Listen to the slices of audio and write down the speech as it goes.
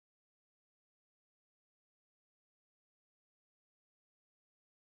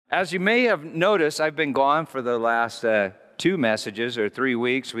As you may have noticed, I've been gone for the last 2 messages or 3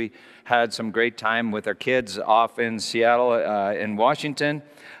 weeks. We had some great time with our kids off in Seattle, in Washington.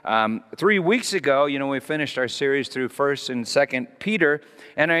 3 weeks ago, we finished our series through 1st and 2nd Peter,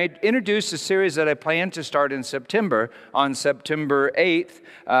 and I introduced a series that I plan to start in September, on September 8th.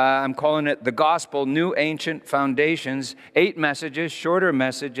 I'm calling it The Gospel, New Ancient Foundations, 8 messages, shorter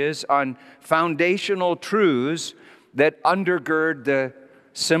messages on foundational truths that undergird the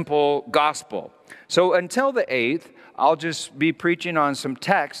simple gospel. So until the 8th, I'll just be preaching on some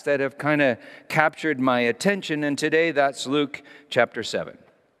texts that have kind of captured my attention, and today that's Luke chapter 7.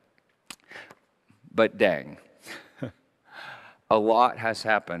 But dang, a lot has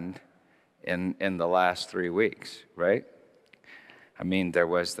happened in the last 3 weeks, right? I mean, there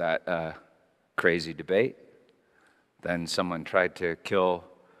was that crazy debate. Then someone tried to kill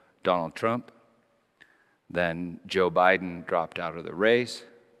Donald Trump. Then Joe Biden dropped out of the race.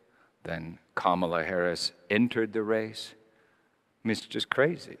 Then Kamala Harris entered the race. I mean, it's just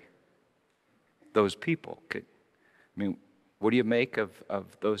crazy. Those people. What do you make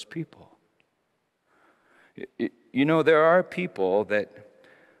of those people? There are people that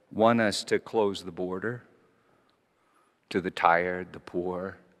want us to close the border to the tired, the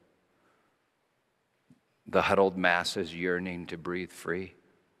poor, the huddled masses yearning to breathe free.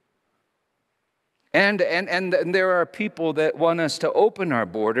 And there are people that want us to open our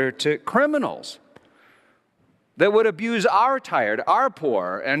border to criminals that would abuse our tired, our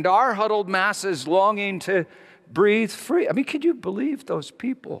poor, and our huddled masses longing to breathe free. I mean, could you believe those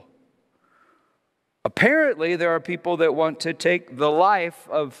people? Apparently, there are people that want to take the life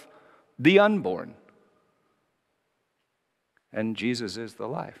of the unborn. And Jesus is the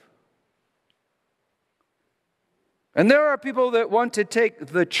life. And there are people that want to take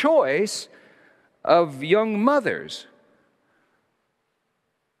the choice of young mothers.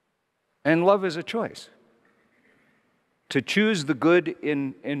 And love is a choice. To choose the good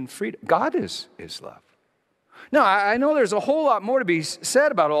in freedom. God is love. Now, I know there's a whole lot more to be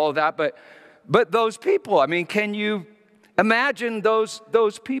said about all of that, but those people, I mean, can you imagine those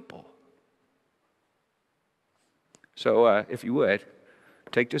people? So if you would,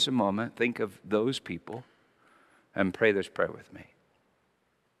 take just a moment, think of those people, and pray this prayer with me.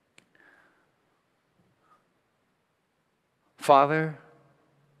 Father,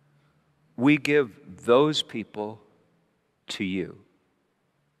 we give those people to you.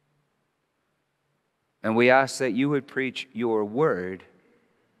 And we ask that you would preach your word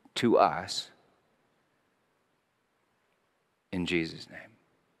to us. In Jesus' name.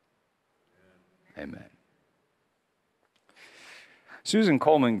 Amen. Susan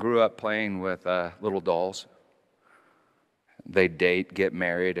Coleman grew up playing with little dolls. They date, get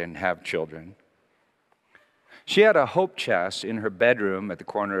married, and have children. She had a hope chest in her bedroom at the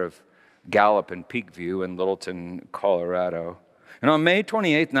corner of Gallup and Peakview in Littleton, Colorado. And on May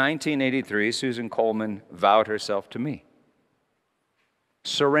 28, 1983, Susan Coleman vowed herself to me.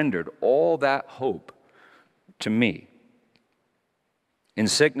 Surrendered all that hope to me. In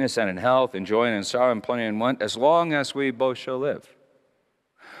sickness and in health, in joy and in sorrow, and plenty and want, as long as we both shall live.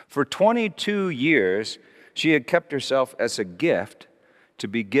 For 22 years, she had kept herself as a gift to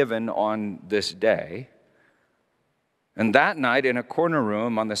be given on this day. And that night, in a corner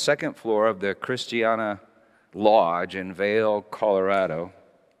room on the 2nd floor of the Christiana Lodge in Vail, Colorado,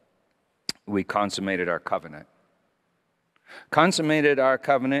 we consummated our covenant. Consummated our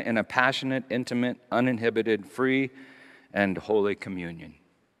covenant in a passionate, intimate, uninhibited, free, and holy communion.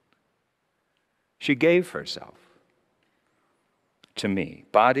 She gave herself to me,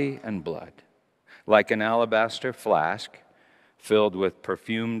 body and blood, like an alabaster flask filled with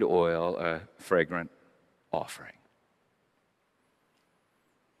perfumed oil, a fragrant offering.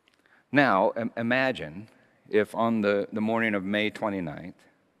 Now, imagine if on the morning of May 29th,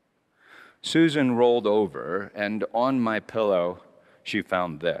 Susan rolled over and on my pillow, she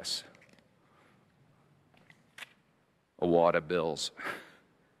found this. A wad of bills.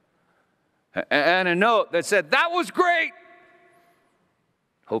 And a note that said, "That was great.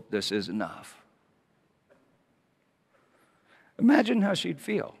 Hope this is enough." Imagine how she'd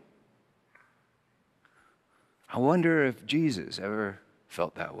feel. I wonder if Jesus ever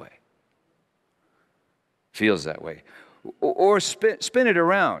felt that way. Feels that way. Or spin it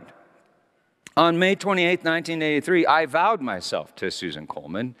around. On May 28, 1983, I vowed myself to Susan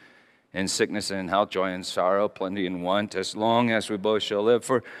Coleman in sickness and in health, joy and sorrow, plenty and want, as long as we both shall live.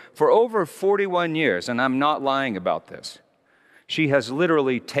 For over 41 years, and I'm not lying about this, she has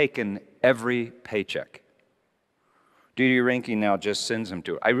literally taken every paycheck. Dee Dee Rinke now just sends them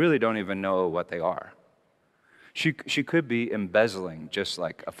to her. I really don't even know what they are. She could be embezzling just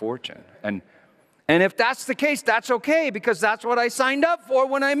like a fortune. And if that's the case, that's okay, because that's what I signed up for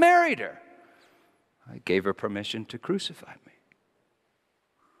when I married her. I gave her permission to crucify me.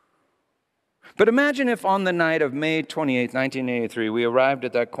 But imagine if on the night of May 28, 1983, we arrived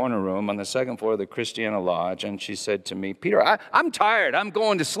at that corner room on the second floor of the Christiana Lodge, and she said to me, Peter, I'm tired. I'm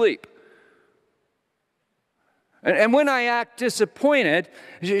going to sleep. And when I act disappointed,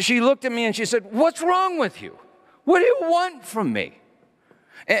 she looked at me and she said, what's wrong with you? What do you want from me?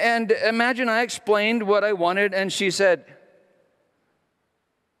 And imagine I explained what I wanted, and she said,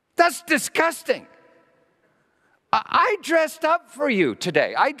 that's disgusting. I dressed up for you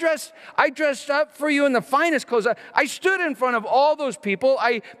today. I dressed up for you in the finest clothes. I stood in front of all those people.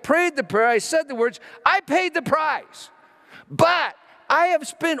 I prayed the prayer. I said the words. I paid the price. But I have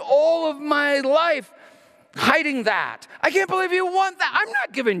spent all of my life hiding that. I can't believe you want that. I'm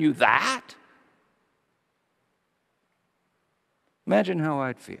not giving you that. Imagine how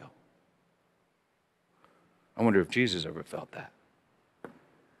I'd feel. I wonder if Jesus ever felt that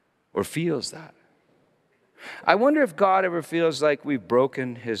or feels that. I wonder if God ever feels like we've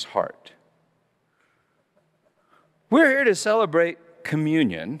broken his heart. We're here to celebrate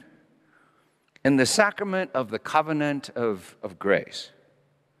communion in the sacrament of the covenant of grace.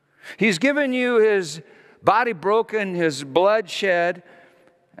 He's given you his body broken, his blood shed,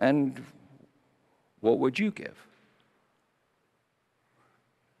 and what would you give?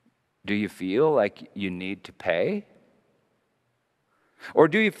 Do you feel like you need to pay? Or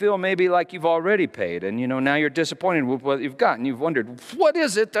do you feel maybe like you've already paid and, now you're disappointed with what you've gotten? You've wondered, what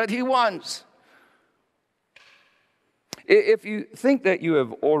is it that he wants? If you think that you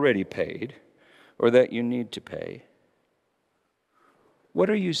have already paid or that you need to pay, what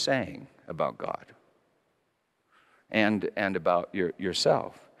are you saying about God and about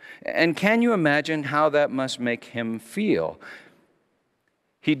yourself? And can you imagine how that must make him feel?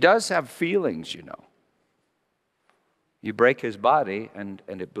 He does have feelings, You break his body and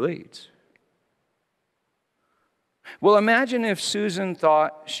it bleeds. Well, imagine if Susan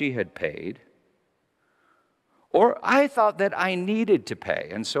thought she had paid, or I thought that I needed to pay,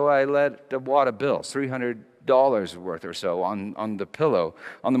 and so I let a wad of bills, $300 worth or so, on the pillow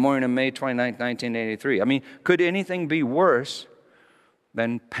on the morning of May 29, 1983. I mean, could anything be worse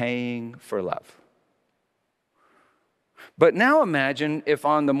than paying for love? But now imagine if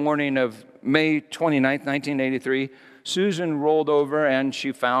on the morning of May 29, 1983, Susan rolled over and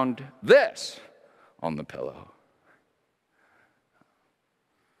she found this on the pillow.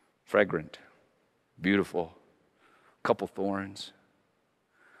 Fragrant, beautiful, couple thorns,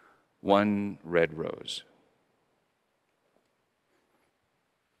 one red rose.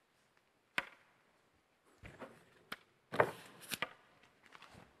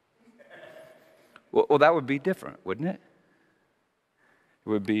 Well, that would be different, wouldn't it? It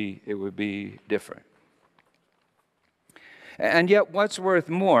would be different. And yet, what's worth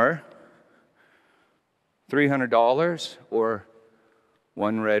more, $300 or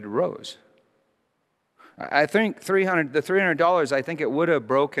one red rose? I think the $300, I think it would have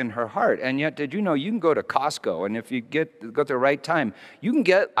broken her heart. And yet, did you know you can go to Costco, and if you go at the right time, you can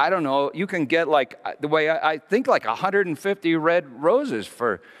get, you can get like, the way I think like 150 red roses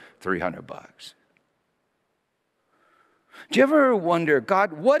for $300. Do you ever wonder,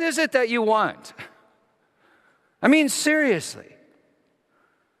 God, what is it that you want? I mean, seriously.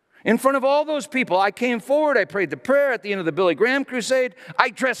 In front of all those people, I came forward, I prayed the prayer at the end of the Billy Graham crusade. I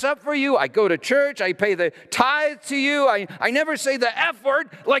dress up for you, I go to church, I pay the tithe to you. I never say the F word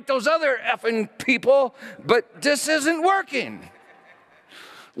like those other effing people, but this isn't working.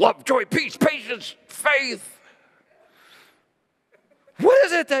 Love, joy, peace, patience, faith. What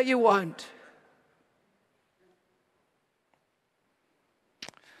is it that you want?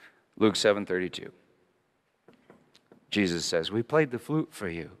 Luke 7:32. Jesus says, we played the flute for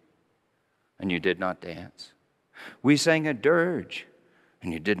you, and you did not dance. We sang a dirge,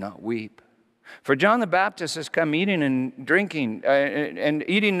 and you did not weep. For John the Baptist has come eating and drinking, and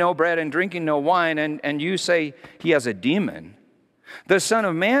eating no bread and drinking no wine, and you say he has a demon. The Son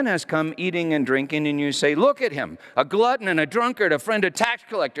of Man has come eating and drinking, and you say, look at him, a glutton and a drunkard, a friend of tax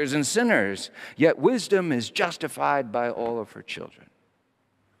collectors and sinners. Yet wisdom is justified by all of her children.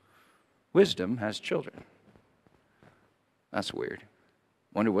 Wisdom has children. That's weird.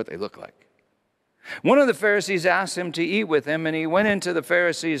 Wonder what they look like. One of the Pharisees asked him to eat with him, and he went into the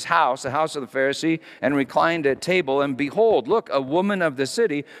Pharisee's house, the house of the Pharisee, and reclined at table. And behold, look, a woman of the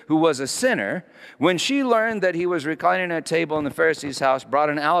city who was a sinner, when she learned that he was reclining at table in the Pharisee's house, brought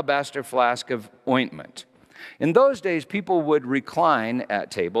an alabaster flask of ointment. In those days, people would recline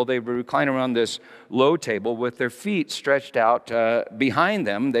at table. They would recline around this low table with their feet stretched out behind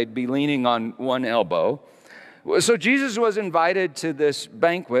them. They'd be leaning on one elbow. So Jesus was invited to this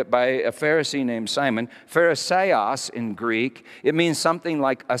banquet by a Pharisee named Simon. Pharisaios in Greek, it means something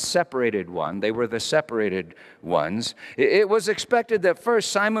like a separated one. They were the separated ones. It was expected that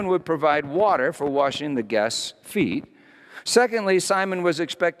first Simon would provide water for washing the guests' feet. Secondly, Simon was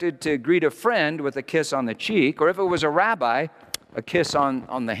expected to greet a friend with a kiss on the cheek, or if it was a rabbi, a kiss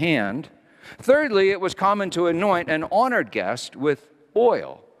on the hand. Thirdly, it was common to anoint an honored guest with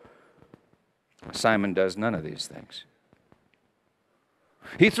oil. Simon does none of these things.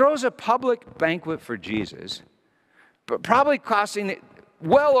 He throws a public banquet for Jesus, but probably costing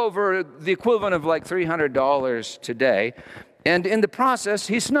well over the equivalent of like $300 today. And in the process,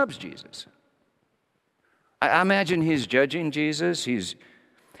 he snubs Jesus. I imagine he's judging Jesus. He's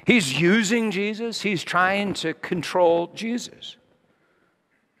using Jesus. He's trying to control Jesus.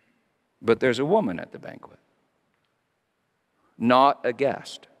 But there's a woman at the banquet. Not a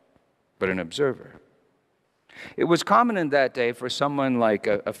guest, but an observer. It was common in that day for someone like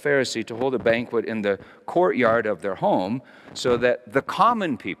a Pharisee to hold a banquet in the courtyard of their home so that the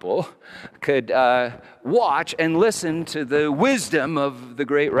common people could watch and listen to the wisdom of the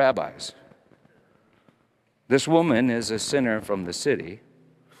great rabbis. This woman is a sinner from the city.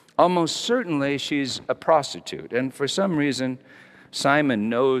 Almost certainly she's a prostitute, and for some reason, Simon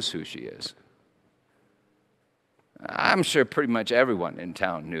knows who she is. I'm sure pretty much everyone in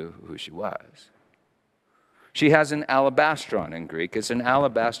town knew who she was. She has an alabastron in Greek. It's an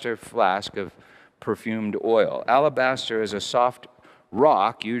alabaster flask of perfumed oil. Alabaster is a soft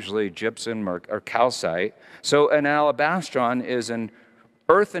rock, usually gypsum or calcite. So an alabastron is an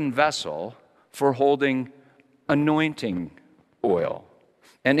earthen vessel for holding anointing oil.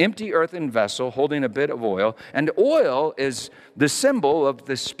 An empty earthen vessel holding a bit of oil, and oil is the symbol of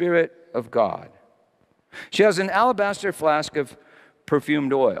the Spirit of God. She has an alabaster flask of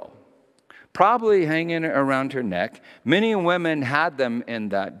perfumed oil, probably hanging around her neck. Many women had them in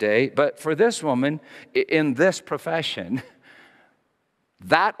that day, but for this woman, in this profession,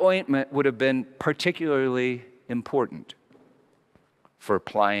 that ointment would have been particularly important for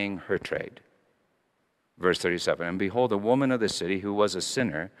plying her trade. Verse 37, and behold, a woman of the city who was a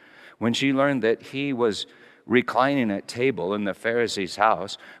sinner, when she learned that he was reclining at table in the Pharisee's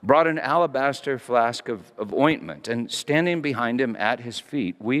house, brought an alabaster flask of ointment, and standing behind him at his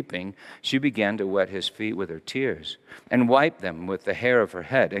feet, weeping, she began to wet his feet with her tears, and wiped them with the hair of her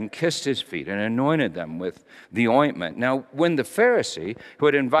head, and kissed his feet, and anointed them with the ointment. Now, when the Pharisee who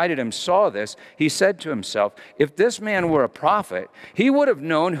had invited him saw this, he said to himself, if this man were a prophet, he would have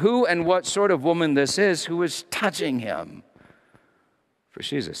known who and what sort of woman this is who is touching him, for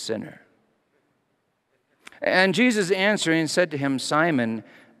she's a sinner. And Jesus answering said to him, Simon,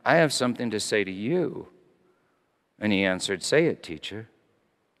 I have something to say to you. And he answered, say it, teacher.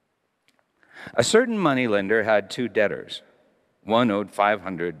 A certain moneylender had two debtors. One owed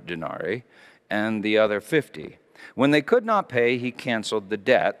 500 denarii and the other 50. When they could not pay, he canceled the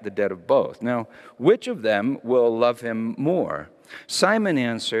debt of both. Now, which of them will love him more? Simon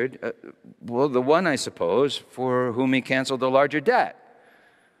answered, well, the one, I suppose, for whom he canceled the larger debt.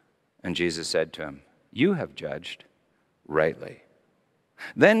 And Jesus said to him, you have judged rightly.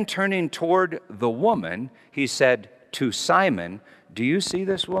 Then turning toward the woman, he said to Simon, do you see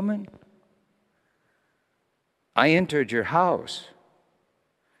this woman? I entered your house.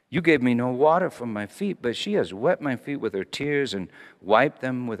 You gave me no water for my feet, but she has wet my feet with her tears and wiped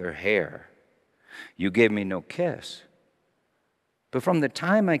them with her hair. You gave me no kiss. But from the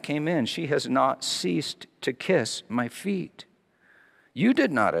time I came in, she has not ceased to kiss my feet. You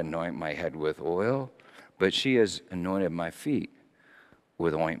did not anoint my head with oil, but she has anointed my feet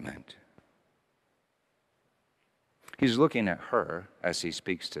with ointment. He's looking at her as he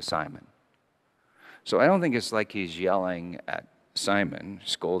speaks to Simon. So I don't think it's like he's yelling at Simon,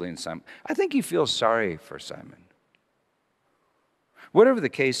 scolding Simon. I think he feels sorry for Simon. Whatever the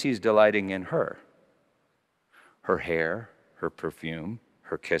case, he's delighting in her. Her hair, her perfume,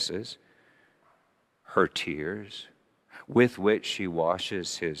 her kisses, her tears, with which she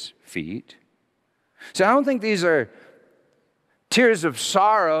washes his feet. So I don't think these are tears of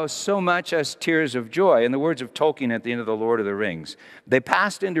sorrow so much as tears of joy. In the words of Tolkien at the end of The Lord of the Rings, they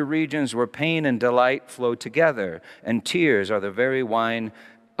passed into regions where pain and delight flow together, and tears are the very wine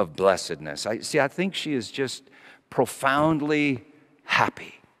of blessedness. I think she is just profoundly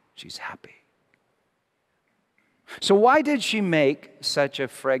happy. She's happy. So why did she make such a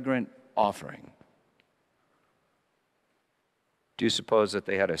fragrant offering? Do you suppose that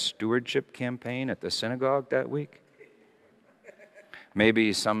they had a stewardship campaign at the synagogue that week?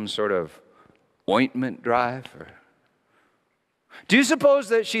 Maybe some sort of ointment drive? Do you suppose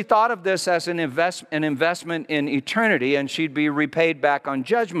that she thought of this as an investment in eternity, and she'd be repaid back on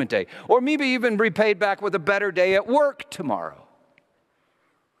Judgment Day? Or maybe even repaid back with a better day at work tomorrow?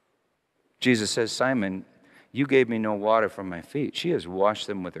 Jesus says, Simon, you gave me no water from my feet. She has washed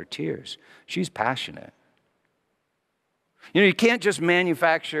them with her tears. She's passionate. You can't just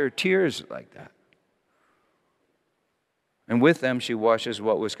manufacture tears like that. And with them, she washes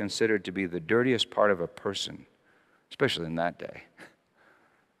what was considered to be the dirtiest part of a person, especially in that day.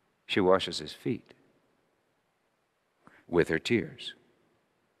 She washes his feet with her tears.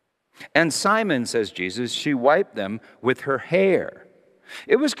 And Simon, says Jesus, she wiped them with her hair.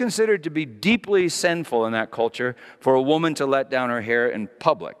 It was considered to be deeply sinful in that culture for a woman to let down her hair in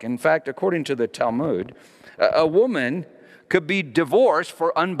public. In fact, according to the Talmud, a woman could be divorced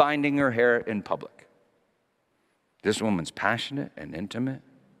for unbinding her hair in public. This woman's passionate and intimate.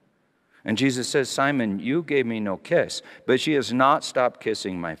 And Jesus says, Simon, you gave me no kiss, but she has not stopped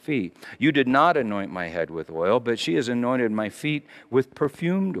kissing my feet. You did not anoint my head with oil, but she has anointed my feet with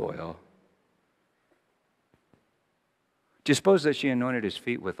perfumed oil. Do you suppose that she anointed his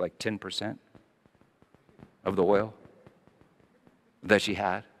feet with like 10% of the oil that she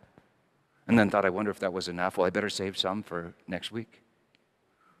had? And then thought, I wonder if that was enough. Well, I better save some for next week.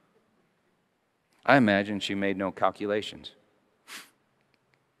 I imagine she made no calculations.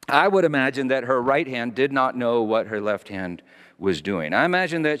 I would imagine that her right hand did not know what her left hand was doing. I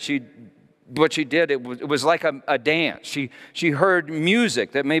imagine that what she did, it was like a dance. She heard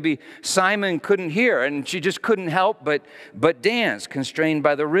music that maybe Simon couldn't hear, and she just couldn't help but dance, constrained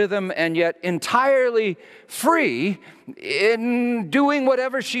by the rhythm, and yet entirely free in doing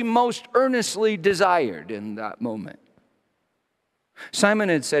whatever she most earnestly desired in that moment. Simon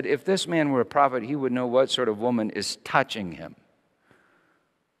had said, if this man were a prophet, he would know what sort of woman is touching him.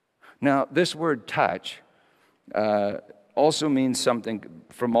 Now, this word touch also means something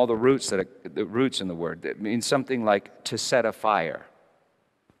from all the roots in the word. It means something like to set a fire.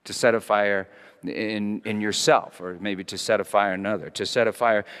 To set a fire in yourself, or maybe to set a fire in another. To set a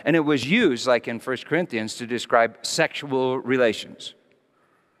fire. And it was used, like in 1 Corinthians, to describe sexual relations.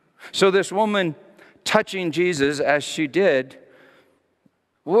 So this woman touching Jesus as she did,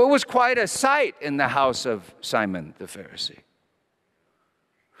 well, it was quite a sight in the house of Simon the Pharisee.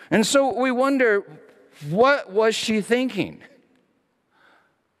 And so we wonder, what was she thinking?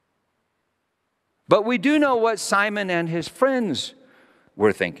 But we do know what Simon and his friends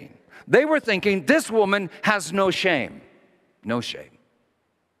were thinking. They were thinking, this woman has no shame. No shame.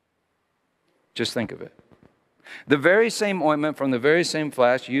 Just think of it. The very same ointment from the very same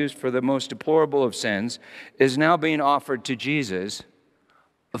flask used for the most deplorable of sins is now being offered to Jesus,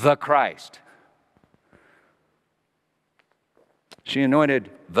 the Christ. She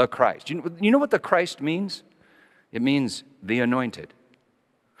anointed the Christ. You know what the Christ means? It means the anointed.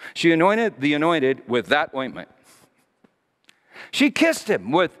 She anointed the anointed with that ointment. She kissed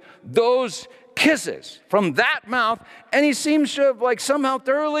him with those kisses from that mouth, and he seems to have somehow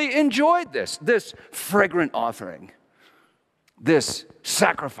thoroughly enjoyed this fragrant offering, this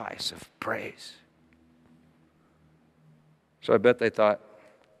sacrifice of praise. So I bet they thought,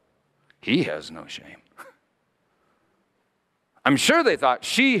 he has no shame. I'm sure they thought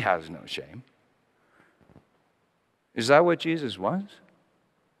she has no shame. Is that what Jesus was?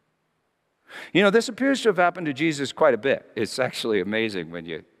 This appears to have happened to Jesus quite a bit. It's actually amazing when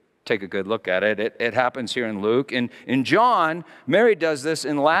you take a good look at it. It happens here in Luke. In John, Mary does this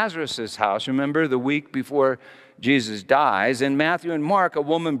in Lazarus' house. Remember, the week before Jesus dies. In Matthew and Mark, a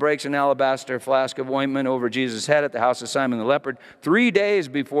woman breaks an alabaster flask of ointment over Jesus' head at the house of Simon the leper 3 days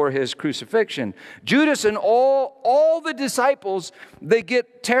before his crucifixion. Judas and all the disciples, they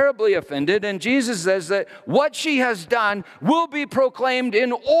get terribly offended, and Jesus says that what she has done will be proclaimed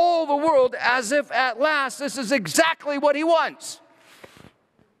in all the world as if at last this is exactly what he wants.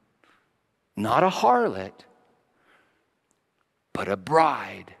 Not a harlot, but a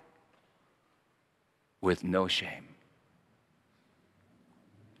bride with no shame.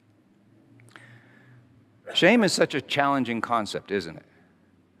 Shame is such a challenging concept, isn't it?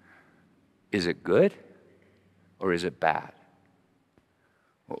 Is it good or is it bad?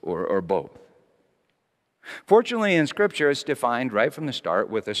 Or both? Fortunately, in Scripture, it's defined right from the start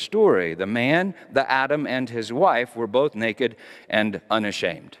with a story. The man, Adam, and his wife were both naked and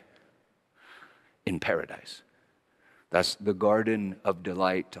unashamed in paradise. That's the garden of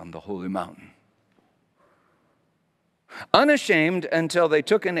delight on the holy mountain. unashamed until they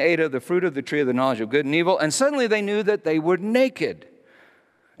took and ate of the fruit of the tree of the knowledge of good and evil, and suddenly they knew that they were naked.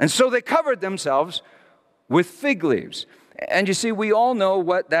 And so they covered themselves with fig leaves. And you see, we all know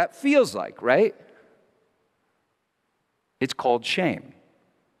what that feels like, right? It's called shame.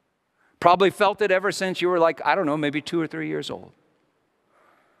 Probably felt it ever since you were like, I don't know, maybe 2 or 3 years old.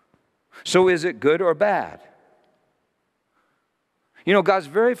 So is it good or bad? You know, God's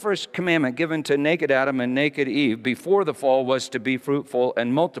very first commandment given to naked Adam and naked Eve before the fall was to be fruitful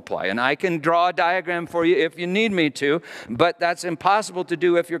and multiply. And I can draw a diagram for you if you need me to, but that's impossible to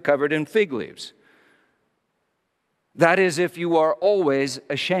do if you're covered in fig leaves. That is, if you are always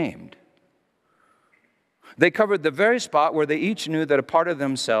ashamed. They covered the very spot where they each knew that a part of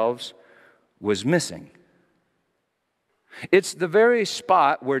themselves was missing. It's the very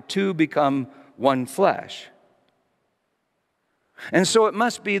spot where two become one flesh. And so it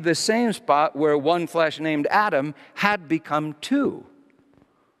must be the same spot where one flesh named Adam had become two.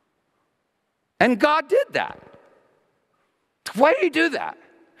 And God did that. Why did he do that?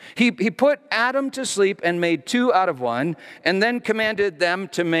 He put Adam to sleep and made two out of one, and then commanded them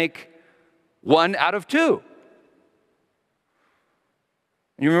to make one out of two.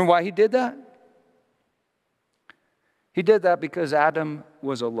 You remember why he did that? He did that because Adam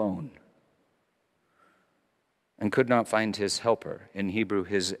was alone and could not find his helper, in Hebrew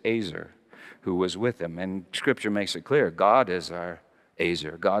his Azer, who was with him. And Scripture makes it clear, God is our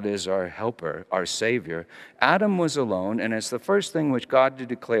Azer. God is our helper, our Savior. Adam was alone, and it's the first thing which God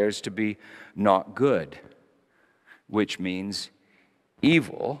declares to be not good, which means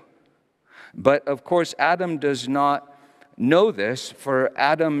evil. But of course, Adam does not know this, for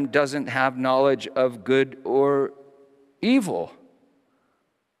Adam doesn't have knowledge of good or evil.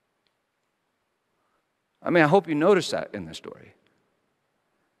 I mean, I hope you notice that in the story.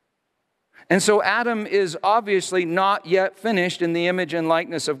 And so Adam is obviously not yet finished in the image and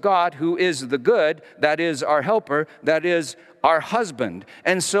likeness of God, who is the good, that is our helper, that is our husband.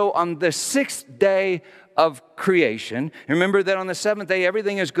 And so on the 6th day of creation, remember that on the 7th day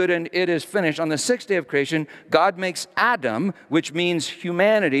everything is good and it is finished. On the 6th day of creation, God makes Adam, which means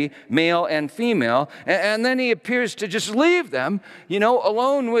humanity, male and female, and then he appears to just leave them,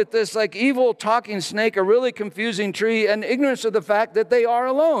 alone with this like evil talking snake, a really confusing tree, and ignorance of the fact that they are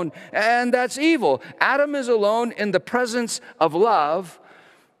alone, and that's evil. Adam is alone in the presence of love,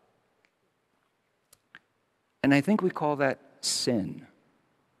 and I think we call that sin.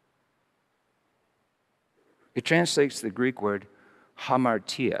 It translates the Greek word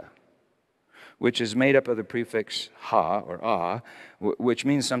hamartia, which is made up of the prefix ha or ah, which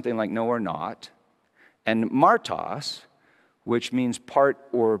means something like no or not, and martos, which means part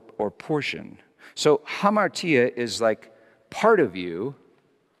or portion. So hamartia is like part of you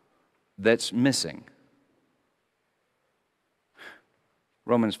that's missing.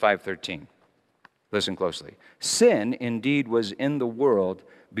 Romans 5:13. Listen closely. Sin indeed was in the world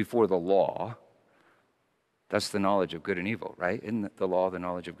before the law. That's the knowledge of good and evil, right? Isn't the law the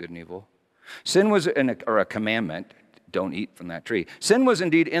knowledge of good and evil? Sin was a commandment. Don't eat from that tree. Sin was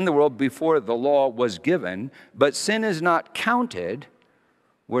indeed in the world before the law was given, but sin is not counted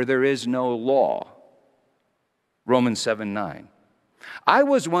where there is no law. Romans 7:9. I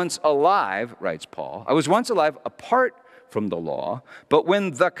was once alive, writes Paul. I was once alive apart from the law, but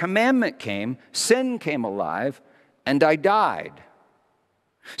when the commandment came, sin came alive, and I died.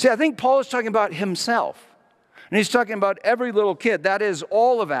 See, I think Paul is talking about himself. And he's talking about every little kid. That is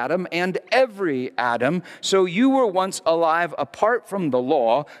all of Adam and every Adam. So you were once alive apart from the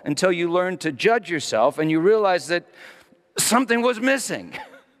law until you learned to judge yourself and you realized that something was missing.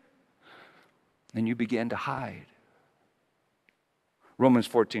 And you began to hide. Romans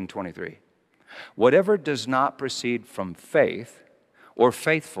 14:23. Whatever does not proceed from faith or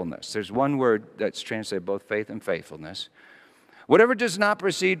faithfulness. There's one word that's translated both faith and faithfulness. Whatever does not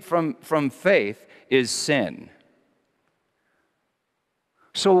proceed from faith is sin.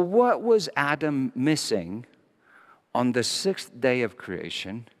 So what was Adam missing on the 6th day of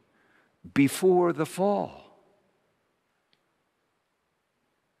creation before the fall?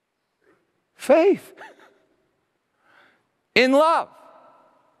 Faith in love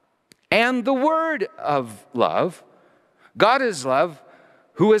and the word of love. God is love,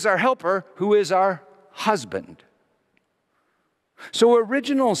 who is our helper, who is our husband. So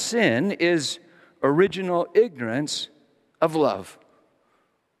original sin is original ignorance of love.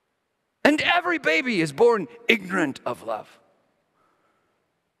 And every baby is born ignorant of love.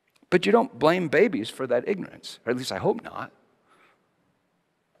 But you don't blame babies for that ignorance, or at least I hope not.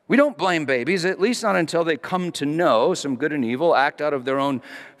 We don't blame babies, at least not until they come to know some good and evil, act out of their own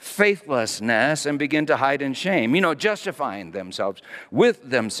faithlessness, and begin to hide in shame. Justifying themselves with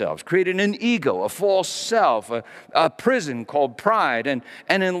themselves, creating an ego, a false self, a prison called pride, and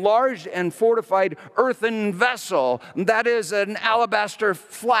an enlarged and fortified earthen vessel that is an alabaster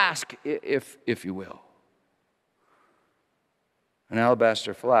flask, if you will. An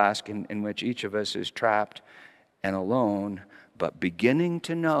alabaster flask in which each of us is trapped and alone, but beginning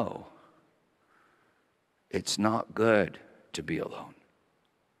to know it's not good to be alone.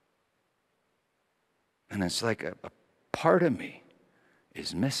 And it's like a part of me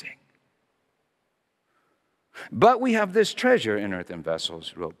is missing. But we have this treasure in earthen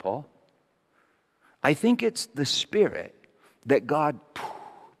vessels, wrote Paul. I think it's the Spirit that God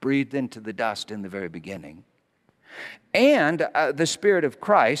breathed into the dust in the very beginning. And the Spirit of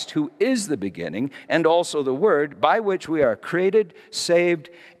Christ, who is the beginning, and also the Word, by which we are created, saved,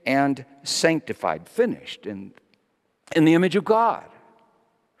 and sanctified, finished in the image of God.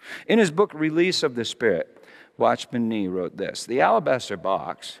 In his book, Release of the Spirit, Watchman Nee wrote this: the alabaster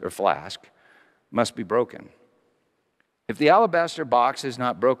box, or flask, must be broken. If the alabaster box is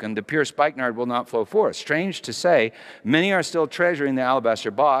not broken, the pure spikenard will not flow forth. Strange to say, many are still treasuring the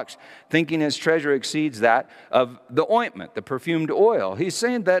alabaster box, thinking its treasure exceeds that of the ointment, the perfumed oil. He's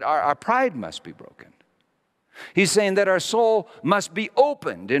saying that our pride must be broken. He's saying that our soul must be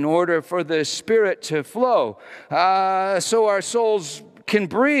opened in order for the Spirit to flow, so our souls can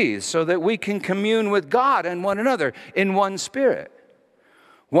breathe, so that we can commune with God and one another in one Spirit.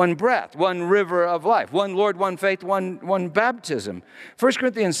 One breath, one river of life, one Lord, one faith, one baptism. 1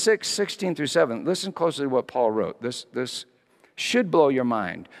 Corinthians 6, 16 through 7. Listen closely to what Paul wrote. This should blow your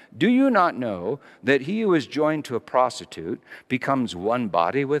mind. Do you not know that he who is joined to a prostitute becomes one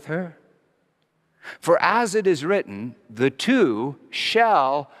body with her? For as it is written, the two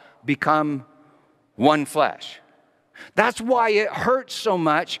shall become one flesh. That's why it hurts so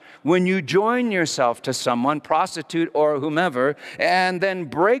much when you join yourself to someone, prostitute or whomever, and then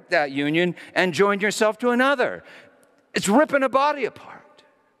break that union and join yourself to another. It's ripping a body apart.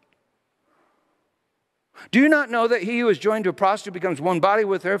 Do you not know that he who is joined to a prostitute becomes one body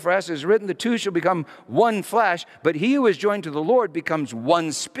with her? For as it is written, the two shall become one flesh, but he who is joined to the Lord becomes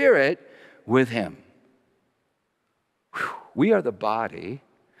one spirit with him. Whew. We are the body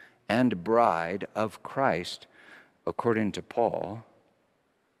and bride of Christ, according to Paul.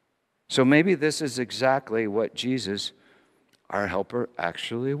 So maybe this is exactly what Jesus, our helper,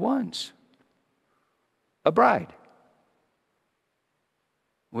 actually wants. A bride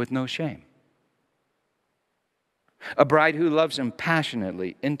with no shame. A bride who loves him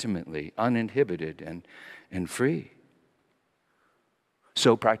passionately, intimately, uninhibited, and free.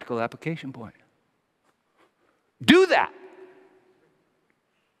 So, practical application point. Do that.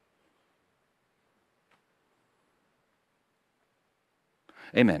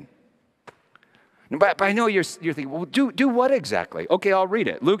 Amen. But I know you're thinking, well, do what exactly? Okay, I'll read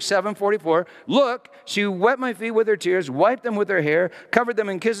it. Luke 7:44. Look, she wet my feet with her tears, wiped them with her hair, covered them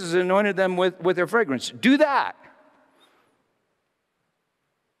in kisses, and anointed them with her fragrance. Do that.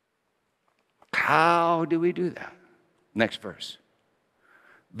 How do we do that? Next verse.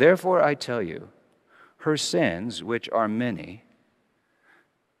 Therefore I tell you, her sins, which are many.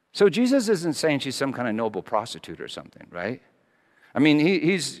 So Jesus isn't saying she's some kind of noble prostitute or something, right? I mean,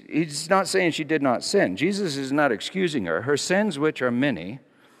 he's not saying she did not sin. Jesus is not excusing her. Her sins, which are many,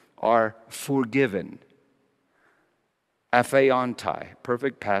 are forgiven. Apheontai,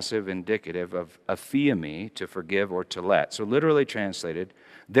 perfect passive indicative of aphiemi, to forgive or to let. So literally translated,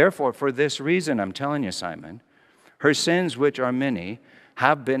 therefore, for this reason, I'm telling you, Simon, her sins, which are many,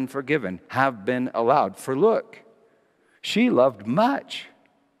 have been forgiven, have been allowed. For look, she loved much,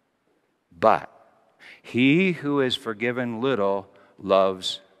 but he who is forgiven little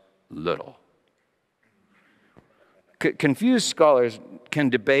loves little. Confused scholars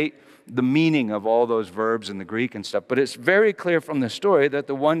can debate the meaning of all those verbs in the Greek and stuff, but it's very clear from the story that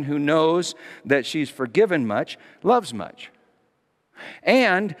the one who knows that she's forgiven much loves much.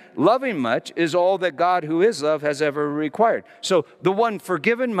 And loving much is all that God, who is love, has ever required. So the one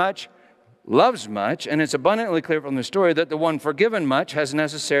forgiven much loves much, and it's abundantly clear from the story that the one forgiven much has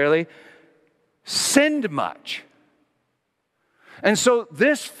necessarily sinned much. And so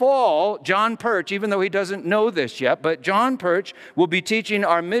this fall, John Perch, even though he doesn't know this yet, but John Perch will be teaching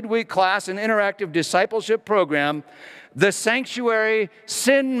our midweek class and interactive discipleship program, the Sanctuary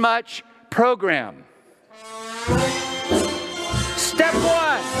Sin Much program. Step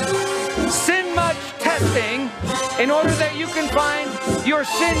 1, sin much testing in order that you can find your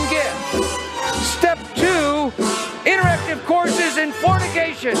sin gift. Step 2, interactive courses in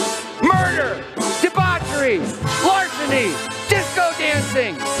fornication, murder, debauchery, larceny, disco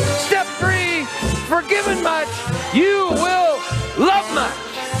dancing. Step 3, forgiven much, you will love much.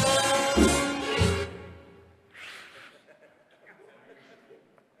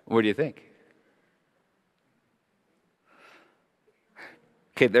 What do you think?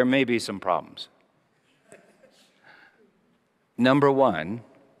 Okay, there may be some problems. Number 1,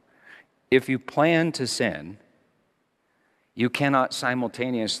 if you plan to sin, you cannot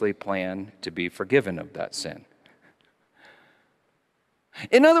simultaneously plan to be forgiven of that sin.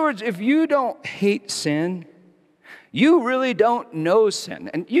 In other words, if you don't hate sin, you really don't know sin.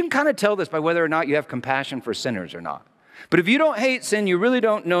 And you can kind of tell this by whether or not you have compassion for sinners or not. But if you don't hate sin, you really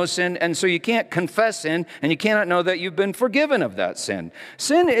don't know sin, and so you can't confess sin, and you cannot know that you've been forgiven of that sin.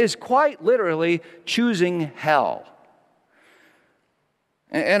 Sin is quite literally choosing hell.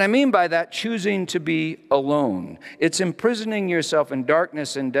 And I mean by that, choosing to be alone. It's imprisoning yourself in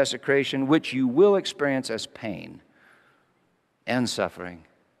darkness and desecration, which you will experience as pain and suffering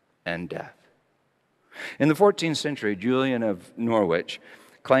and death. In the 14th century, Julian of Norwich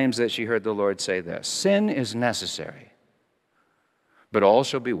claims that she heard the Lord say this: sin is necessary, but all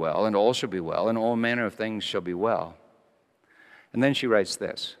shall be well, and all shall be well, and all manner of things shall be well. And then she writes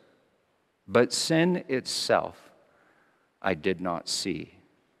this: but sin itself I did not see,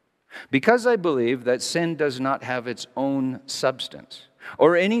 because I believe that sin does not have its own substance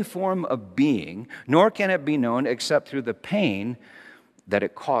or any form of being, nor can it be known except through the pain that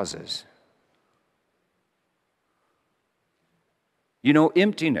it causes. You know,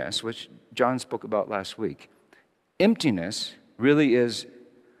 emptiness, which John spoke about last week, emptiness really is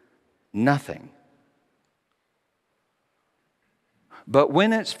nothing. But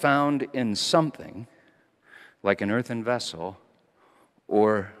when it's found in something, like an earthen vessel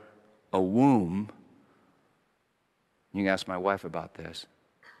or a womb, you can ask my wife about this,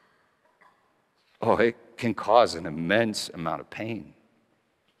 oh, it can cause an immense amount of pain.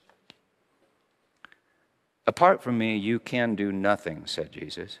 Apart from me, you can do nothing, said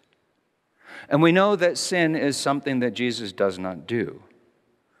Jesus. And we know that sin is something that Jesus does not do.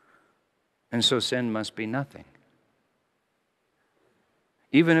 And so sin must be nothing,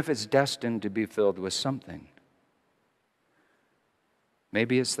 even if it's destined to be filled with something.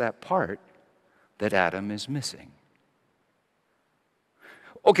 Maybe it's that part that Adam is missing.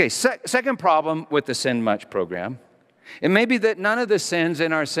 Okay, second problem with the Sin Much program. It may be that none of the sins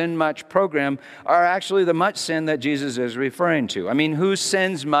in our Sin Much program are actually the much sin that Jesus is referring to. I mean, who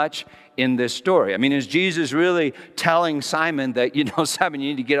sins much in this story? I mean, is Jesus really telling Simon that, Simon, you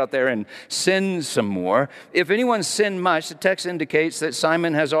need to get out there and sin some more? If anyone sinned much, the text indicates that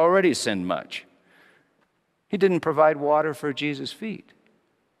Simon has already sinned much. He didn't provide water for Jesus' feet.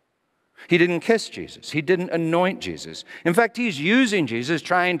 He didn't kiss Jesus. He didn't anoint Jesus. In fact, he's using Jesus,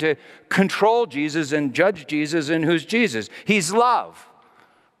 trying to control Jesus and judge Jesus. And who's Jesus? He's love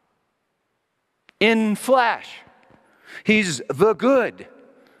in flesh. He's the good.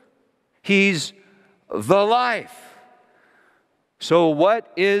 He's the life. So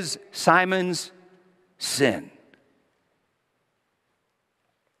what is Simon's sin?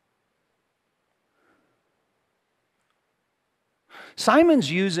 Simon's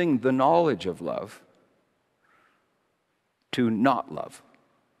using the knowledge of love to not love.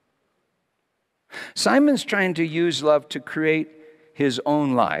 Simon's trying to use love to create his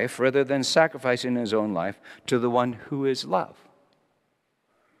own life rather than sacrificing his own life to the one who is love.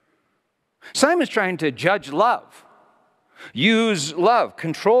 Simon's trying to judge love, use love,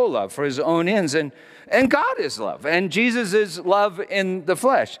 control love for his own ends, and God is love, and Jesus is love in the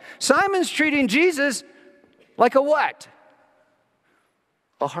flesh. Simon's treating Jesus like a what?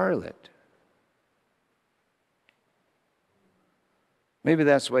 A harlot. Maybe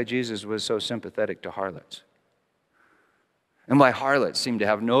that's why Jesus was so sympathetic to harlots. And why harlots seem to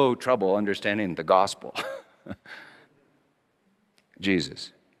have no trouble understanding the gospel.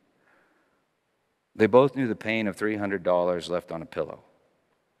 Jesus. They both knew the pain of $300 left on a pillow.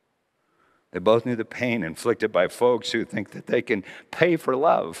 They both knew the pain inflicted by folks who think that they can pay for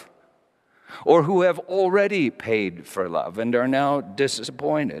love, or who have already paid for love and are now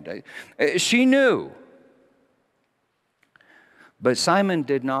disappointed. She knew. But Simon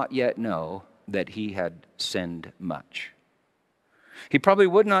did not yet know that he had sinned much. He probably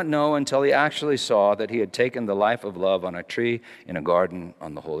would not know until he actually saw that he had taken the life of love on a tree in a garden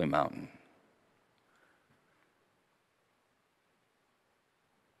on the holy mountain.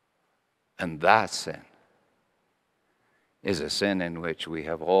 And that sin is a sin in which we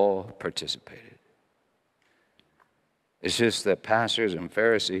have all participated. It's just that pastors and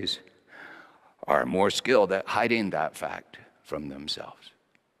Pharisees are more skilled at hiding that fact from themselves.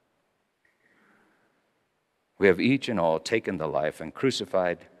 We have each and all taken the life and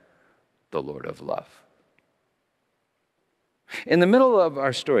crucified the Lord of love. In the middle of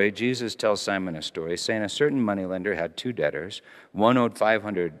our story, Jesus tells Simon a story, saying a certain moneylender had two debtors. One owed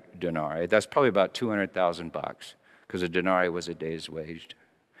 500 denarii. That's probably about $200,000 because a denarii was a day's wage.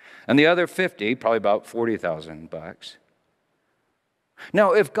 And the other 50, probably about $40,000.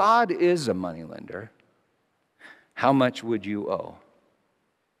 Now, if God is a moneylender, how much would you owe?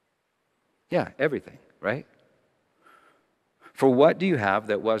 Yeah, everything, right? For what do you have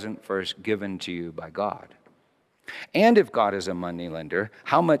that wasn't first given to you by God? And if God is a moneylender,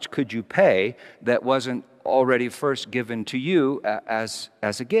 how much could you pay that wasn't already first given to you as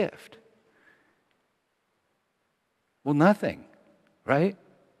a gift? Well, nothing, right?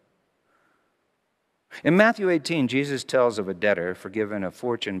 In Matthew 18, Jesus tells of a debtor forgiven a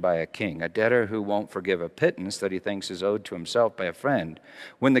fortune by a king, a debtor who won't forgive a pittance that he thinks is owed to himself by a friend.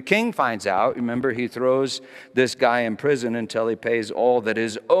 When the king finds out, remember, he throws this guy in prison until he pays all that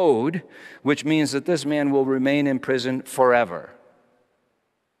is owed, which means that this man will remain in prison forever.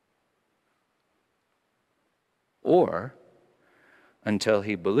 Or until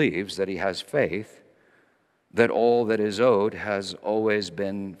he believes that he has faith that all that is owed has always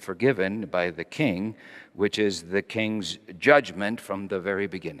been forgiven by the king, which is the king's judgment from the very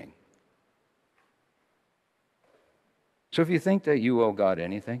beginning. So if you think that you owe God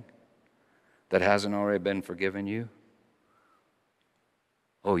anything that hasn't already been forgiven you,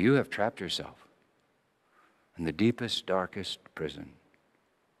 oh, you have trapped yourself in the deepest, darkest prison.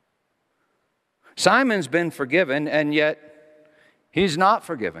 Simon's been forgiven, and yet he's not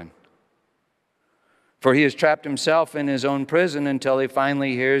forgiven. For he has trapped himself in his own prison until he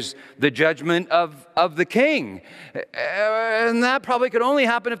finally hears the judgment of the king. And that probably could only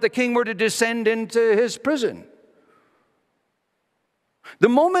happen if the king were to descend into his prison. The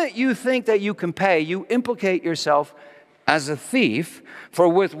moment you think that you can pay, you implicate yourself as a thief, for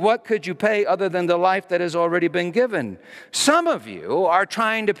with what could you pay other than the life that has already been given? Some of you are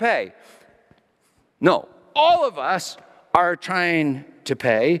trying to pay. No, all of us are trying to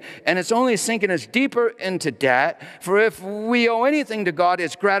pay, and it's only sinking us deeper into debt. For if we owe anything to God,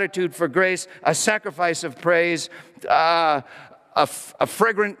 it's gratitude for grace, a sacrifice of praise, a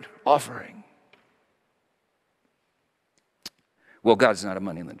fragrant offering. Well, God's not a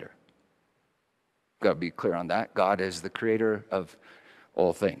moneylender. Got to be clear on that. God is the creator of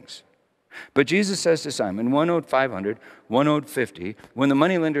all things. But Jesus says to Simon, one owed 500, one owed 50. When the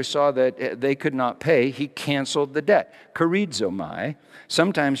moneylender saw that they could not pay, he canceled the debt. Charizomai,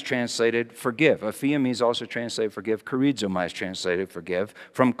 sometimes translated forgive. Aphiemi is also translated forgive. Charizomai is translated forgive.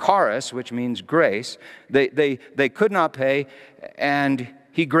 From charis, which means grace, they could not pay, and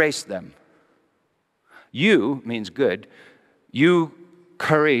he graced them. You means good. You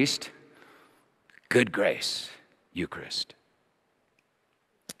charist, good grace, Eucharist.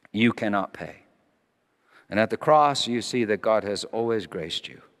 You cannot pay. And at the cross, you see that God has always graced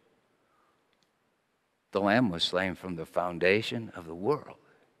you. The Lamb was slain from the foundation of the world.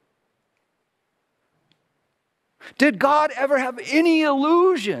 Did God ever have any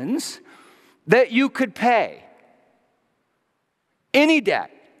illusions that you could pay any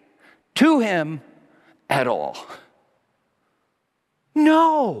debt to him at all?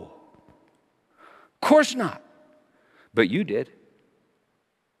 No. Of course not. But you did.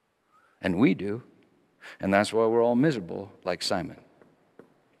 And we do. And that's why we're all miserable like Simon.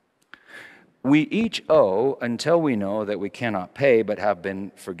 We each owe until we know that we cannot pay but have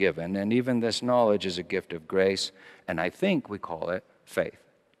been forgiven. And even this knowledge is a gift of grace. And I think we call it faith.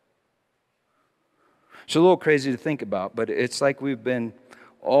 It's a little crazy to think about, but it's like we've been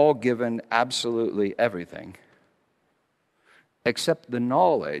all given absolutely everything except the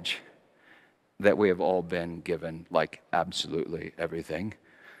knowledge that we have all been given like absolutely everything.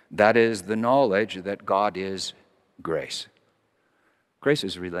 That is the knowledge that God is grace. Grace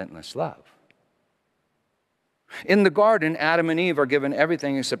is relentless love. In the garden, Adam and Eve are given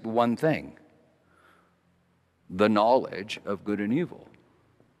everything except one thing: the knowledge of good and evil.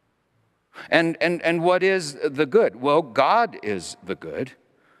 And what is the good? Well, God is the good.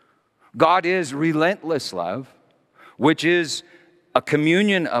 God is relentless love, which is a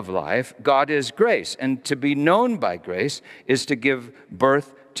communion of life. God is grace. And to be known by grace is to give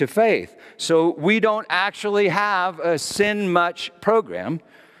birth to faith. So we don't actually have a sin much program,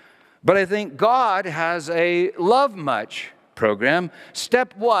 but I think God has a love much program.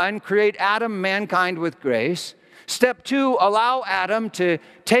 Step one, create Adam, mankind with grace. Step 2, allow Adam to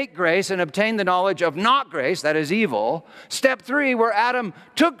take grace and obtain the knowledge of not grace, that is evil. Step 3, where Adam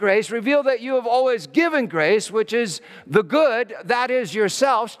took grace, reveal that you have always given grace, which is the good, that is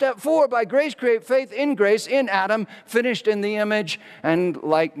yourself. Step 4, by grace create faith in grace in Adam, finished in the image and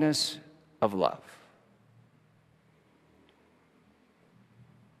likeness of love.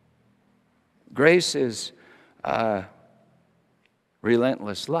 Grace is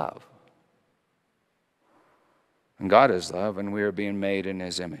relentless love. And God is love, and we are being made in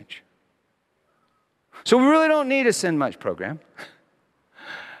His image. So we really don't need a Sin Much program.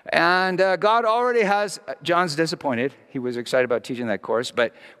 And God already has, John's disappointed. He was excited about teaching that course,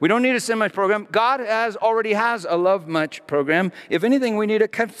 but we don't need a Sin Much program. God already has a Love Much program. If anything, we need a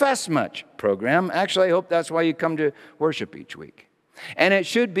Confess Much program. Actually, I hope that's why you come to worship each week. And it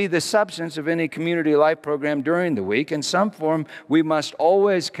should be the substance of any community life program during the week. In some form, we must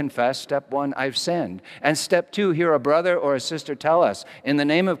always confess, step 1, I've sinned. And step 2, hear a brother or a sister tell us, in the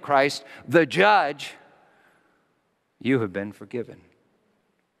name of Christ, the judge, you have been forgiven.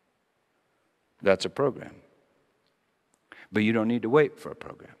 That's a program. But you don't need to wait for a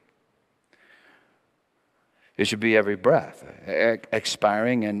program. It should be every breath,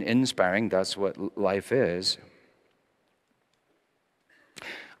 expiring and inspiring. That's what life is.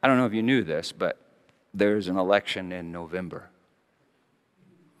 I don't know if you knew this, but there's an election in November.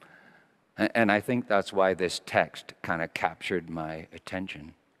 And I think that's why this text kind of captured my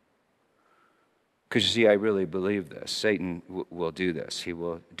attention. Because you see, I really believe this. Satan will do this. He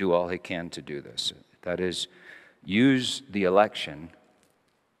will do all he can to do this. That is, use the election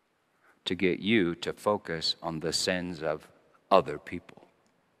to get you to focus on the sins of other people.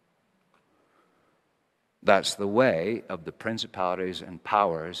 That's the way of the principalities and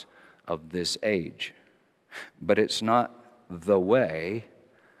powers of this age. But it's not the way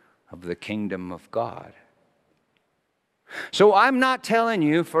of the kingdom of God. So I'm not telling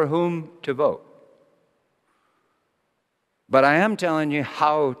you for whom to vote. But I am telling you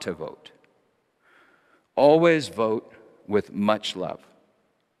how to vote. Always vote with much love.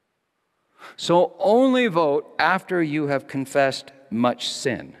 So only vote after you have confessed much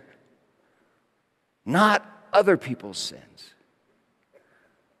sin. Not other people's sins.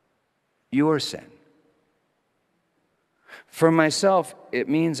 Your sin. For myself, it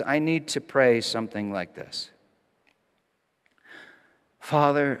means I need to pray something like this.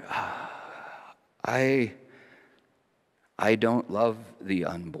 Father, I don't love the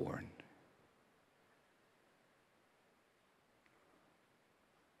unborn.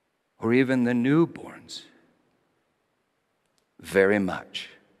 Or even the newborns very much.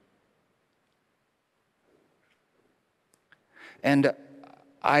 And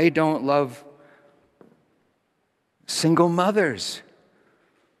I don't love single mothers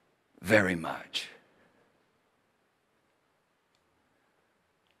very much.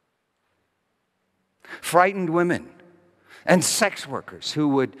 Frightened women and sex workers who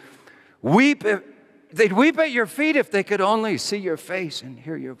would weep, they'd weep at your feet if they could only see your face and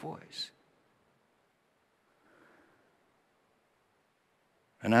hear your voice.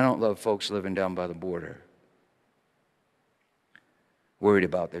 And I don't love folks living down by the border, worried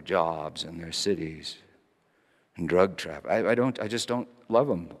about their jobs and their cities and drug traffic. I just don't love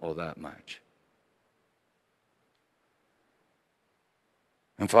them all that much.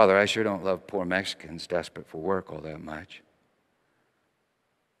 And Father, I sure don't love poor Mexicans desperate for work all that much.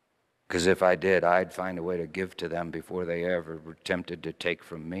 Because if I did, I'd find a way to give to them before they ever were tempted to take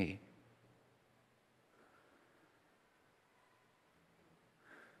from me.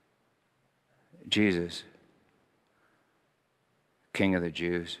 Jesus, King of the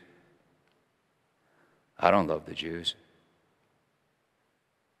Jews. I don't love the Jews.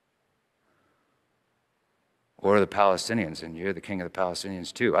 Or the Palestinians, and you're the king of the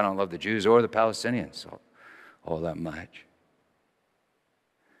Palestinians too. I don't love the Jews or the Palestinians all that much.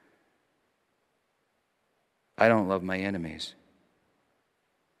 I don't love my enemies.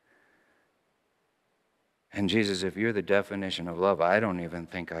 And Jesus, if you're the definition of love, I don't even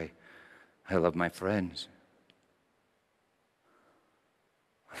think I love my friends.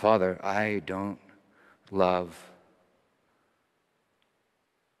 Father, I don't love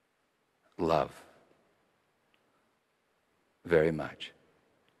very much,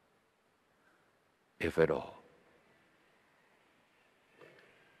 if at all.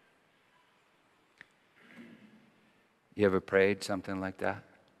 You ever prayed something like that?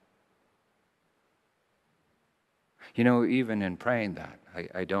 You know, even in praying that,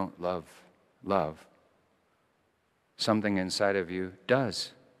 I don't love, something inside of you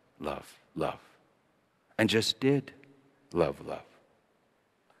does love, and just did love.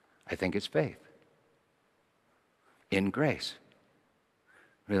 I think it's faith. in grace.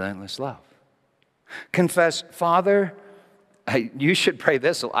 Relentless love. Confess, Father, you should pray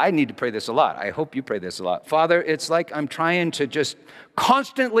this. I need to pray this a lot. I hope you pray this a lot. Father, it's like I'm trying to just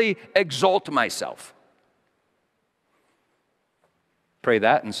constantly exalt myself. Pray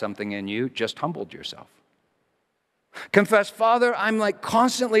that, and something in you just humbled yourself. Confess, Father, I'm like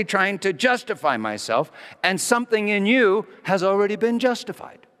constantly trying to justify myself, and something in you has already been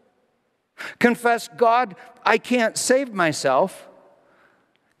justified. Confess, God, I can't save myself,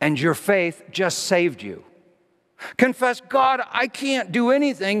 and your faith just saved you. Confess, God, I can't do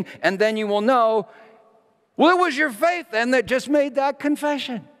anything, and then you will know, well, it was your faith then that just made that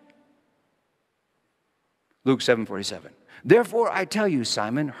confession. Luke 7:47. Therefore, I tell you,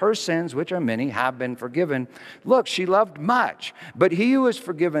 Simon, her sins, which are many, have been forgiven. Look, she loved much, but he who is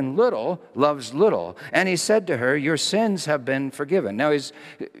forgiven little loves little. And he said to her, your sins have been forgiven. Now,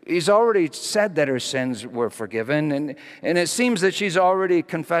 he's already said that her sins were forgiven, and it seems that she's already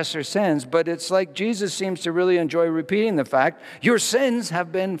confessed her sins, but it's like Jesus seems to really enjoy repeating the fact, your sins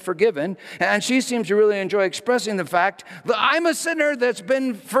have been forgiven, and she seems to really enjoy expressing the fact that I'm a sinner that's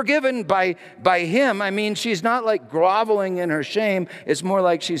been forgiven by him. I mean, she's not like groveling in her shame. It's more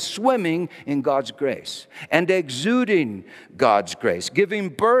like she's swimming in God's grace and exuding God's grace, giving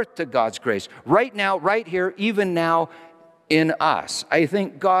birth to God's grace right now, right here, even now in us. I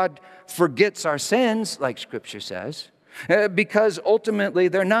think God forgets our sins, like Scripture says, because ultimately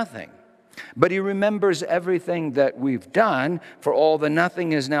they're nothing. But he remembers everything that we've done, for all the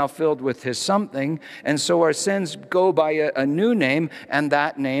nothing is now filled with his something. And so our sins go by a new name, and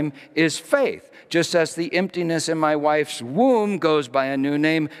that name is faith. Just as the emptiness in my wife's womb goes by a new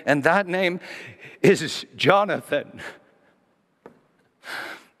name, and that name is Jonathan,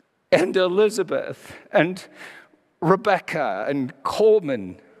 and Elizabeth, and Rebecca, and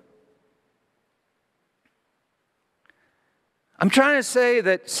Coleman. I'm trying to say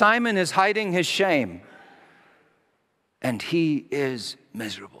that Simon is hiding his shame, and he is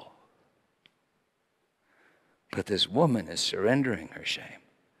miserable. But this woman is surrendering her shame,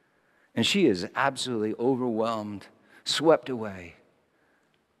 and she is absolutely overwhelmed, swept away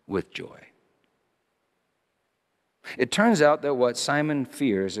with joy. It turns out that what Simon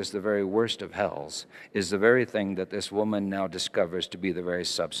fears is the very worst of hells is the very thing that this woman now discovers to be the very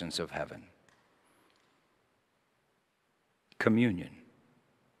substance of heaven. Communion.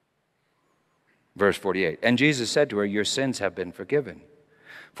 Verse 48, and Jesus said to her, your sins have been forgiven.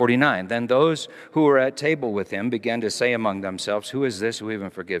 49, then those who were at table with him began to say among themselves, who is this who even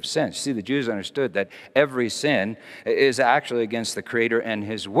forgives sins? See, the Jews understood that every sin is actually against the Creator and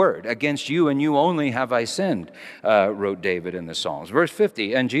his word. Against you and you only have I sinned, wrote David in the Psalms. Verse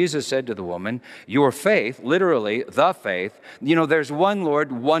 50, and Jesus said to the woman, your faith, literally the faith, there's one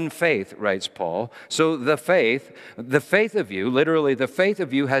Lord, one faith, writes Paul. So the faith of you, literally the faith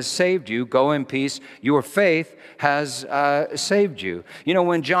of you has saved you. Go in peace. Your faith has saved you.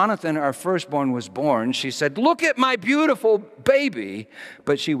 When Jonathan, our firstborn, was born, she said, look at my beautiful baby.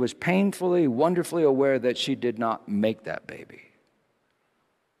 But she was painfully, wonderfully aware that she did not make that baby.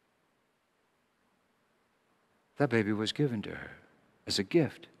 That baby was given to her as a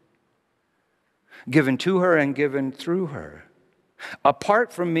gift. Given to her and given through her.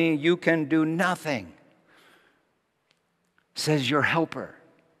 Apart from me, you can do nothing, says your helper.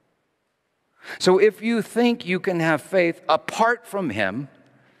 So if you think you can have faith apart from him,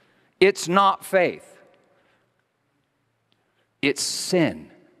 it's not faith. It's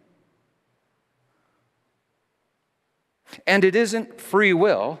sin. And it isn't free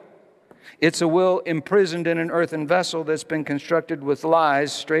will. It's a will imprisoned in an earthen vessel that's been constructed with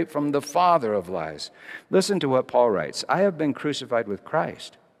lies straight from the father of lies. Listen to what Paul writes. I have been crucified with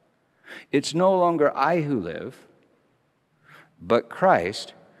Christ. It's no longer I who live, but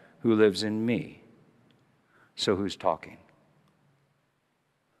Christ who lives in me. So who's talking?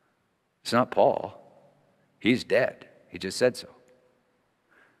 It's not Paul. He's dead. He just said so.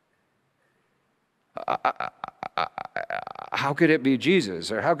 How could it be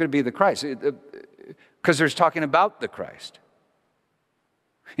Jesus? Or how could it be the Christ? Because there's talking about the Christ.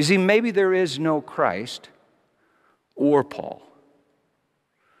 You see, maybe there is no Christ or Paul.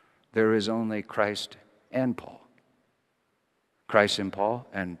 There is only Christ and Paul. Christ in Paul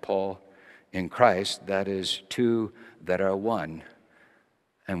and Paul in Christ. That is two that are one.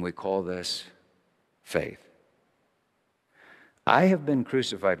 And we call this faith. I have been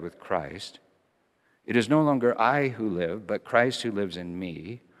crucified with Christ. It is no longer I who live, but Christ who lives in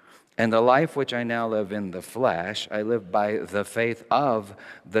me. And the life which I now live in the flesh, I live by the faith of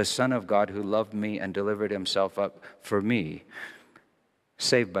the Son of God who loved me and delivered himself up for me.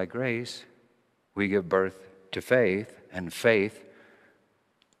 Saved by grace, we give birth to faith, and faith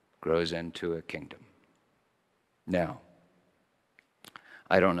grows into a kingdom. Now,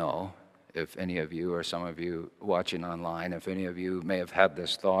 I don't know if any of you or some of you watching online, if any of you may have had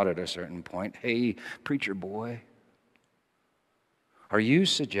this thought at a certain point, hey, preacher boy, are you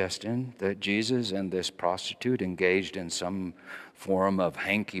suggesting that Jesus and this prostitute engaged in some form of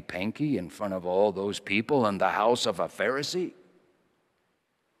hanky-panky in front of all those people in the house of a Pharisee?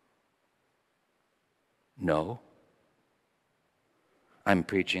 No. I'm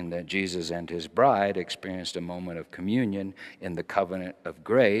preaching that Jesus and his bride experienced a moment of communion in the covenant of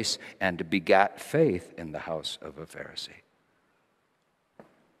grace and begat faith in the house of a Pharisee.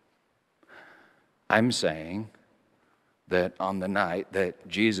 I'm saying that on the night that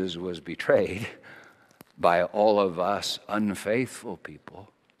Jesus was betrayed by all of us unfaithful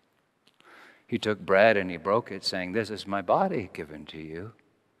people, he took bread and he broke it, saying, "This is my body given to you.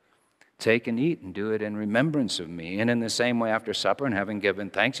 Take and eat and do it in remembrance of me." And in the same way, after supper and having given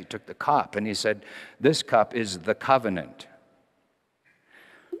thanks, he took the cup and he said, "This cup is the covenant."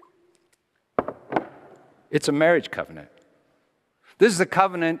 It's a marriage covenant. This is the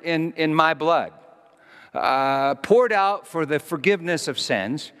covenant in my blood, poured out for the forgiveness of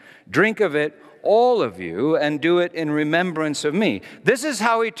sins. Drink of it, all of you, and do it in remembrance of me. This is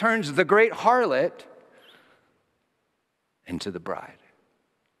how he turns the great harlot into the bride.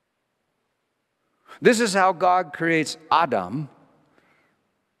 This is how God creates Adam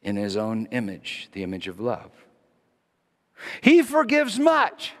in his own image, the image of love. He forgives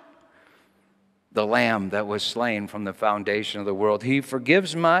much. The lamb that was slain from the foundation of the world. He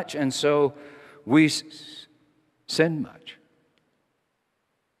forgives much, and so we sin much.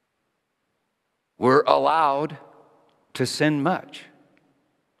 We're allowed to sin much.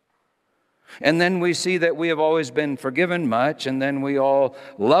 And then we see that we have always been forgiven much, and then we all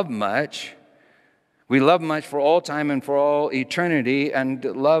love much. We love much for all time and for all eternity, and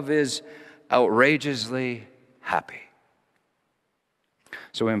love is outrageously happy.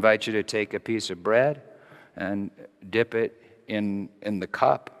 So we invite you to take a piece of bread and dip it in the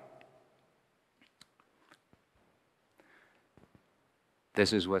cup.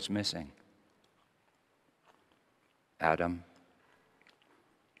 This is what's missing. Adam.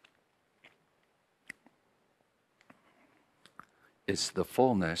 It's the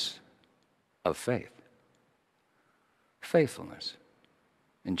fullness of faith. Faithfulness.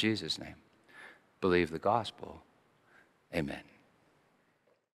 In Jesus' name. Believe the gospel. Amen.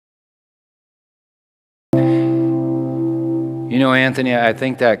 You know, Anthony, I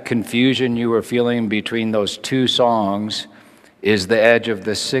think that confusion you were feeling between those two songs is the edge of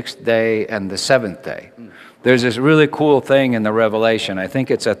the 6th day and the 7th day. There's this really cool thing in the Revelation. I think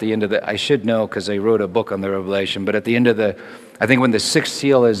it's at the end of I should know because they wrote a book on the Revelation, but at the end of I think when the 6th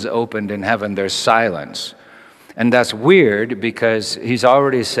seal is opened in heaven, there's silence. And that's weird because he's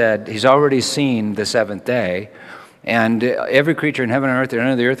already seen the 7th day, and every creature in heaven and earth and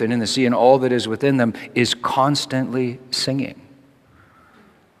under the earth and in the sea and all that is within them is constantly singing.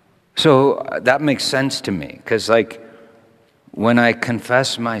 So that makes sense to me, because like when I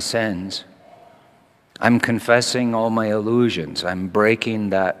confess my sins, I'm confessing all my illusions. I'm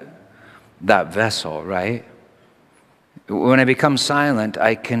breaking that vessel, right? When I become silent,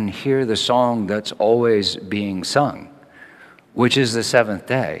 I can hear the song that's always being sung, which is the 7th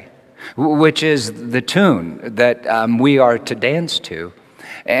day, which is the tune that we are to dance to.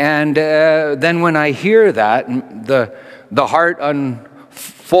 And then when I hear that, the heart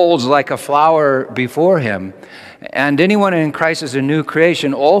unfolds like a flower before him. And anyone in Christ is a new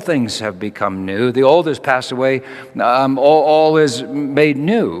creation. All things have become new. The old has passed away. All is made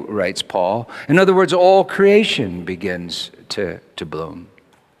new, writes Paul. In other words, all creation begins to bloom.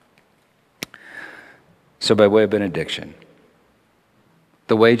 So by way of benediction,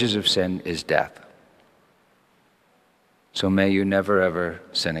 the wages of sin is death. So may you never ever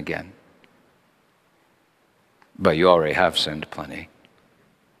sin again. But you already have sinned plenty.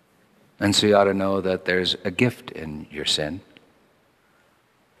 And so you ought to know that there's a gift in your sin.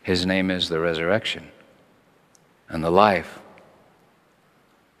 His name is the resurrection and the life.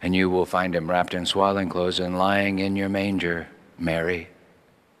 And you will find him wrapped in swaddling clothes and lying in your manger, Mary.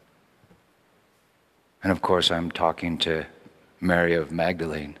 And of course, I'm talking to Mary of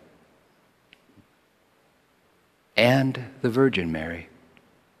Magdalene and the Virgin Mary.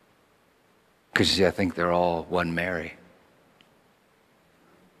 Because I think they're all one Mary.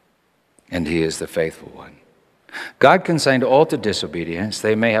 And he is the faithful one. God consigned all to disobedience,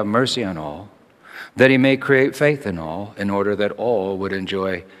 they may have mercy on all, that he may create faith in all, in order that all would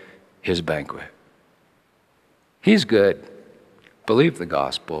enjoy his banquet. He's good. Believe the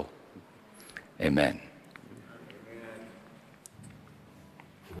gospel. Amen.